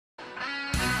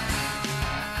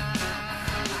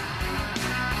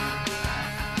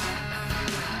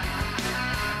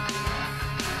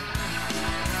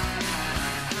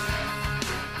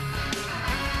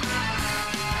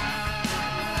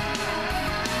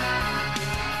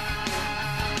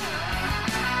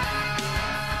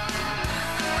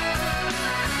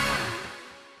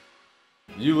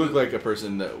You look like a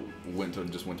person that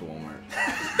just went to Walmart.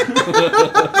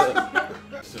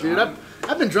 Dude,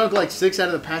 I've been drunk like 6 out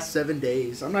of the past 7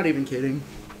 days. I'm not even kidding.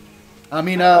 I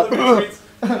mean, I love your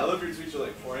tweets are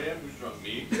like 4 a.m. Who's drunk?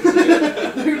 Me?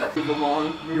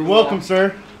 You're welcome,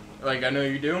 sir. Like, I know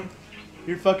you do.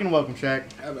 You're fucking welcome, Shaq.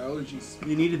 I have allergies.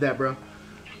 You needed that, bro.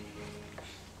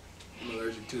 I'm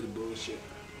allergic to the bullshit.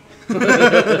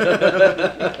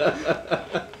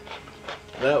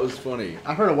 That was funny.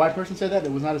 I heard a white person say that.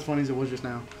 It was not as funny as it was just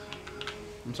now.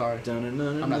 I'm sorry. I'm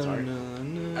not sorry. I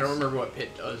don't remember what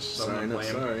Pitt does. So Sorry, not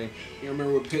sorry. You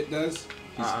remember what Pitt does?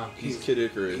 He's Kid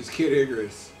Icarus. He's Kid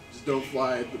Icarus. Just don't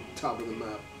fly at the top of the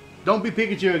map. Don't be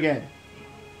Pikachu again.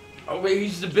 Oh wait,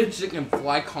 he's the bitch that can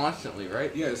fly constantly,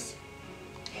 right? Yes.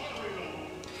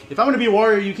 If I'm gonna be a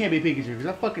warrior, you can't be Pikachu because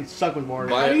I fucking suck with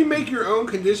warriors. How do you make your own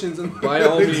conditions and By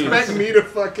all expect means. me to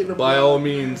fucking? By all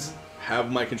means,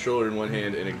 have my controller in one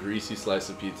hand and a greasy slice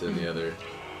of pizza in the other.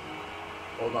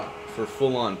 Hold on. For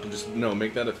full on, just no,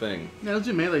 make that a thing. Yeah, let's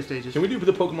do melee stages. Can we do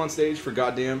the Pokemon stage for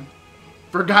goddamn?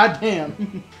 For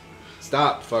goddamn.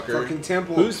 Stop, fucker. Fucking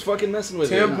Temple. Who's fucking messing with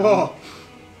Temple?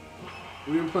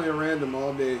 We've been playing random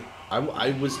all day.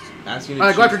 I was asking.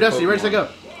 Alright, go after Dusty. Ready, set, go.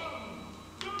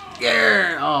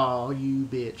 Yeah. Oh, you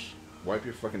bitch. Wipe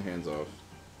your fucking hands off.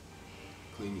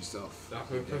 Clean yourself.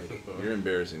 You're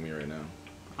embarrassing me right now.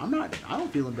 I'm not. I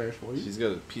don't feel embarrassed for you. He's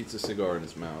got a pizza cigar in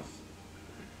his mouth.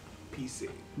 PC.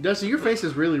 Dusty, your face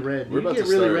is really red. We're You about get to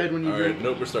really start. red when you All drink. right,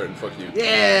 nope, we're starting. Fuck you.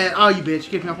 Yeah. Oh, you bitch.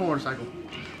 You kicked me off my motorcycle.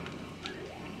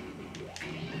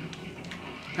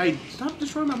 Hey, stop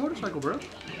destroying my motorcycle, bro.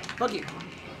 Fuck you.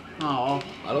 Oh.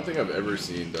 I don't think I've ever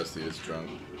seen Dusty this drunk.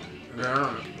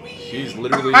 Yeah. He's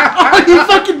literally. Oh, you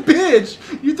fucking bitch!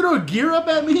 You throw a gear up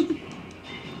at me?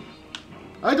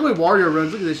 I like the way Wario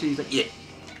runs. Look at this shit. He's like, yeah.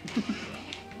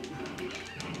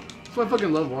 That's why I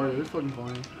fucking love Wario. It's fucking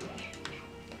funny.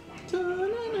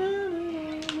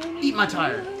 Eat my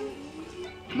tire.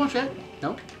 Come on, Chad.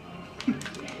 No?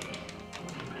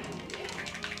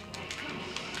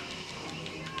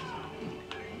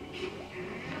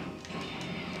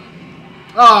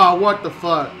 Oh, what the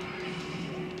fuck?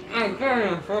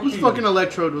 Whose fucking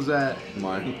electrode was that?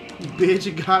 Mine. Bitch,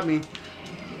 it got me.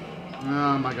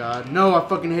 Oh my god. No, I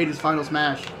fucking hate his final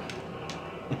smash.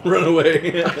 Run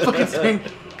away. I fucking think.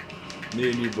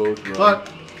 Me and you both run. Fuck.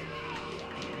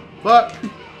 Fuck.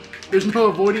 There's no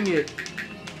avoiding it.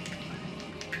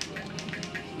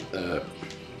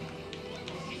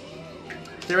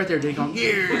 Stay right there, Ding Kong.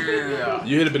 Yeah.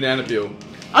 You hit a banana peel.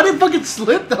 I didn't fucking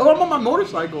slip though. I'm on my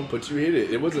motorcycle. But you hit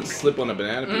it. It wasn't slip on a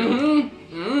banana peel.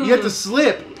 You had to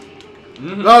slip.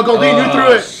 Oh, Goldine, you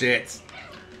threw it. Shit.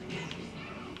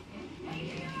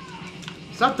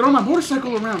 Stop throwing my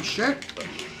motorcycle around, Shaq.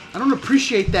 I don't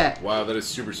appreciate that. Wow, that is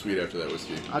super sweet after that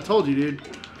whiskey. I told you, dude.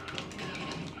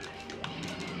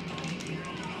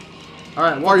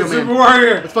 Alright, Wario Man. Super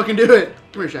Warrior. Let's fucking do it.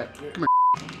 Come here, Shaq. Come here.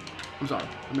 I'm sorry.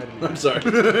 I made it. I'm sorry. I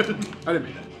didn't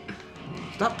mean that.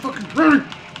 Stop fucking running.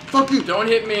 Fuck you. Don't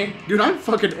hit me. Dude, I'm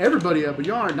fucking everybody up, but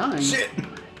y'all aren't dying. Shit.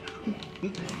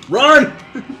 Run!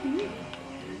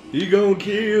 He gonna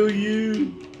kill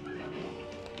you.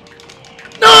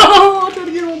 No! I tried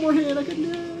to get one more hit. I couldn't do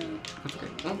it. That's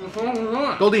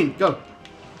okay. Goldine, go.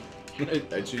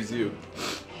 I choose you.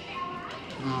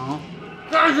 Aww.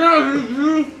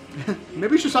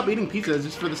 Maybe we should stop eating pizza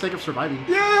just for the sake of surviving.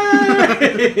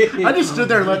 Yay! I just stood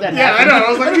there and let that Yeah, I happen. know. I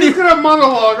was like, he's gonna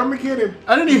monologue. I'm gonna get him.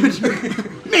 I didn't even...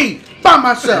 Me, by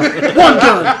myself. 1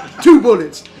 gun, 2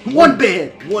 bullets, 1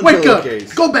 bed. One Wake up.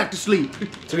 pillowcase. Go back to sleep.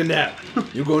 Took a nap.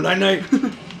 You go night-night.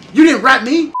 You didn't rap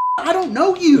me? I don't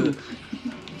know you.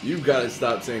 You've got to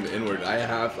stop saying the N-word.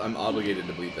 I'm obligated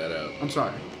to bleep that out. I'm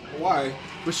sorry. Why?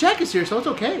 But Shaq is here, so it's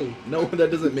okay. No, that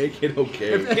doesn't make it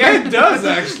okay. Yeah, it does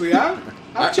actually.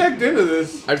 I've checked into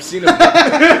this. I've seen a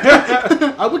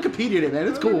I Wikipedia'd it, man.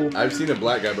 It's cool. I've seen a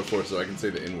black guy before, so I can say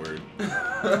the N-word.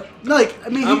 Like, I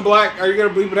mean, I'm black. Are you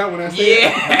gonna bleep it out when I say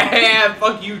it? Yeah,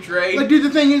 fuck you, Trey. like, dude, the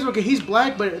thing is, okay, he's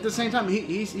black, but at the same time,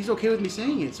 he's okay with me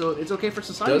saying it, so it's okay for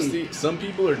society. Dusty, some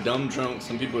people are dumb drunk,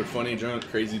 some people are funny drunk,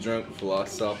 crazy drunk,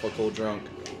 philosophical drunk.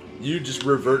 You just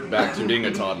revert back to being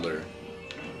a toddler.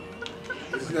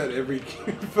 Isn't that every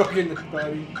fucking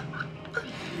body?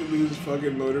 You lose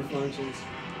fucking motor functions.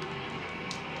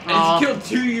 I just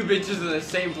killed 2 you bitches in the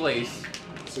same place.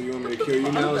 So you want me to kill you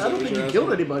I now? don't, Is I that don't what think you're you killed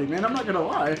asking? anybody, man. I'm not gonna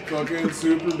lie. Fucking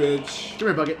super bitch. Come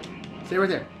here, Bucket. Stay right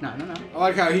there. No. I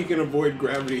like how he can avoid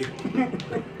gravity.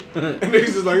 And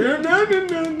he's just like, no.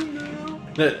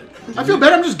 I feel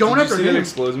bad. I'm just going Did you after see that him.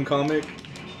 Explosion comic?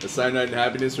 The Cyanide and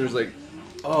Happiness, where it's like,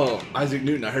 oh, Isaac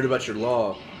Newton, I heard about your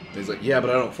law. And he's like, yeah, but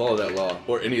I don't follow that law.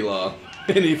 Or any law.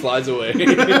 And he flies away.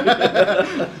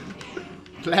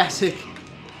 Classic.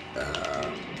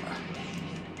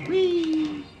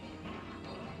 Whee!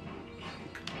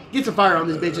 Get some fire on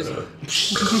these bitches.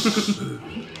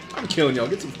 I'm killing y'all.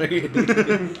 Get some.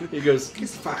 He goes.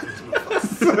 It's fine.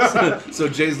 So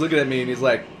Jay's looking at me and he's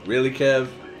like, "Really, Kev?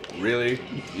 Really?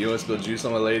 You want to spill juice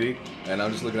on my lady?" And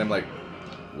I'm just looking at him like,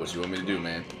 "What you want me to do,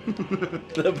 man?"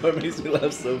 That part makes me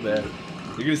laugh so bad.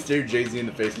 You're gonna stare Jay-Z in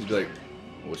the face and be like,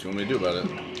 "What you want me to do about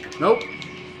it?" Nope.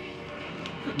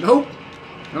 Nope.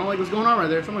 I don't like what's going on right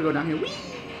there. So I'm gonna go down here.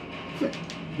 Whee!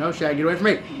 No, Shaq, get away from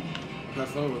me. Have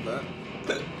fun with that.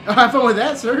 Have fun with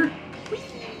that, sir.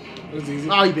 It was easy.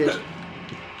 Oh, you bitch.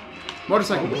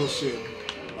 Motorcycle. Oh, bullshit.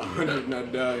 100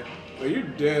 not die. Oh, you're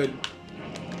dead.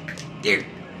 Here.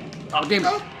 Oh, damn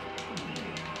it.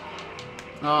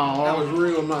 That was Oh.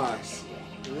 real nice.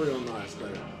 Real nice, guy.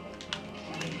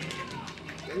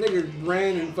 That nigga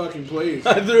ran in fucking place.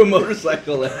 I threw a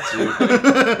motorcycle at you.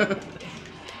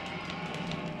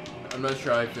 I'm not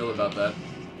sure how I feel about that.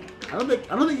 I don't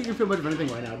think you can feel much of anything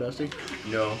right now, Dusty.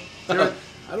 No.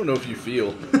 I don't know if you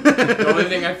feel. The only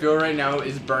thing I feel right now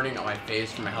is burning on my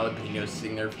face from my jalapeno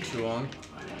sitting there for too long.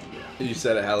 You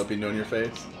said a jalapeno in your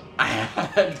face. I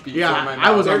had pizza Yeah, in my mouth.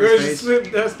 I was There on goes his your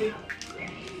face. slip, Dusty.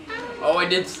 Oh, I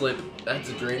did slip. That's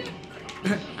a drink.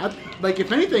 Like,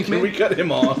 if anything, Can man. we cut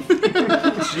him off?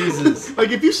 Jesus. Like,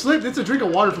 if you slip, it's a drink of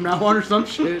water from now on or some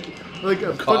shit. Like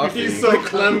a Coffee. fucking, He's so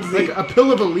clumsy. like a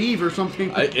pill of a leaf or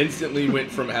something. I instantly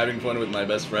went from having fun with my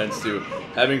best friends to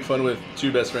having fun with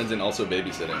two best friends and also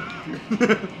babysitting.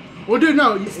 Well, dude,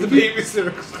 no. It's the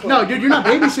babysitter's club. No, dude, you're not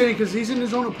babysitting because he's in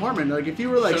his own apartment. Like, if you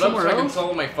were like Shut up somewhere so I can else.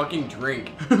 swallow my fucking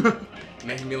drink.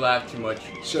 Making me laugh too much.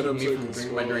 Shut up Me so you from can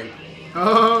drinking my swallow. drink.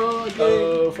 Oh, okay.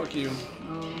 Oh, fuck you.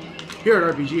 Here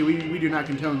at RPG, we do not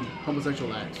condone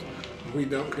homosexual acts. We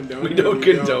don't condone We it, don't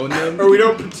condone them. Or we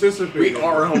don't participate. We in it.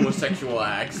 are homosexual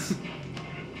acts.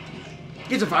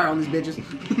 Get some fire on these bitches.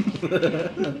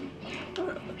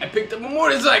 I picked up a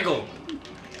motorcycle.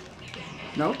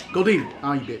 No? Goldine.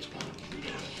 Oh, you bitch.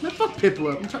 Man, fuck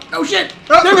Piplup. Oh shit!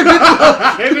 Damn it,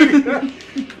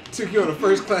 Piplup! Took you on a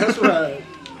first class ride.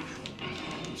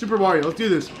 Super Mario, let's do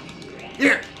this.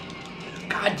 Here.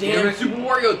 God damn it! Super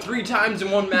Wario 3 times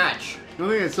in one match. The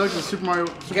only thing that sucks is Super Mario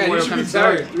God, you kind should be of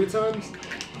tired 3 times.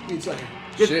 Be tired.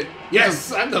 Shit.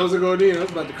 Yes, I thought it was a gold in. I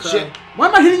was about to cry. Shit. Why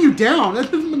am I hitting you down?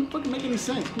 That doesn't fucking make any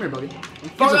sense. Come here, buddy.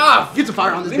 Fuck off! Get some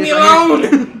fire on this Leave bitch. me right alone!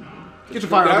 here. Get some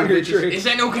fire Down on here, this bitch. Trey. This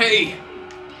ain't okay.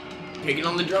 Picking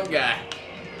on the drunk guy.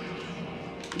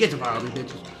 Get some fire on these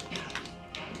bitches.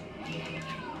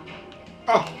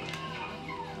 Oh,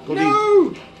 Goldine.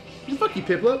 no! Fuck you,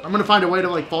 Piplup. I'm gonna find a way to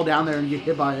like fall down there and get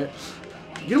hit by it.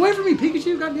 Get away from me,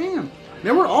 Pikachu. Goddamn.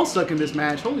 Man, we're all stuck in this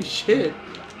match. Holy shit.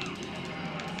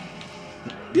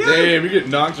 Yeah. Damn, you get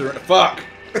knocked around. Fuck.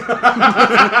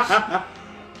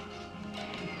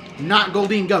 Not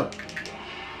Goldine, go.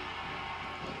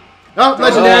 Oh,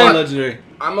 legendary. Oh, legendary.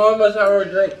 I'm almost out of a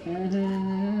drink.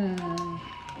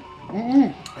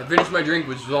 I finished my drink,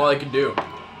 which is all I could do.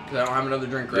 Because I don't have another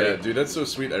drink ready. Yeah, dude, that's so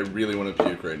sweet. I really want to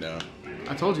puke right now.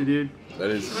 I told you, dude. That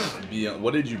is beyond.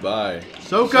 What did you buy?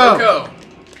 Soko. Coco.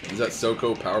 Is that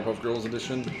Soko Powerpuff Girls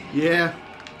edition? Yeah.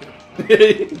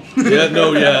 Yeah,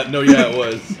 no, it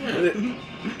was.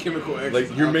 Chemical X. Like, is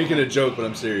you're alcohol. making a joke, but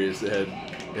I'm serious. It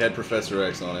had Professor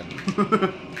X on it.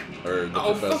 Or the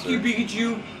Oh, professor. fuck you,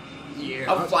 Pikachu. Yeah.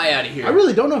 I'll fly out of here. I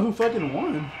really don't know who fucking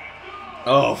won.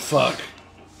 Oh, fuck.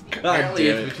 God Apparently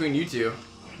damn it's it. between you two.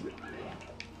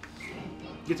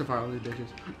 Get some fire on these bitches.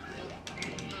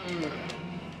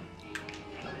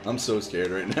 I'm so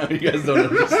scared right now. You guys don't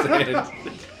understand.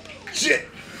 Shit.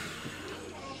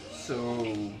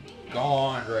 So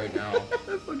gone right now.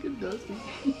 Fucking Dusty.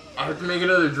 I have to make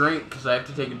another drink because I have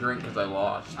to take a drink because I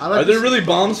lost. I like Are there this- really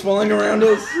bombs falling around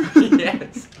us?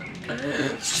 Yes.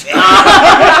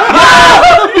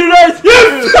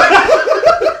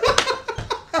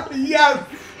 Yes!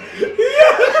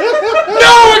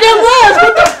 No, I got last!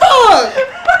 What the fuck?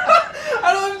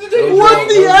 I don't have to take a What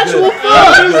drink. the actual I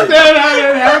fuck? understand how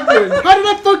that happened. How did I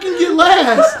fucking get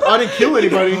last? I didn't kill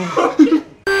anybody.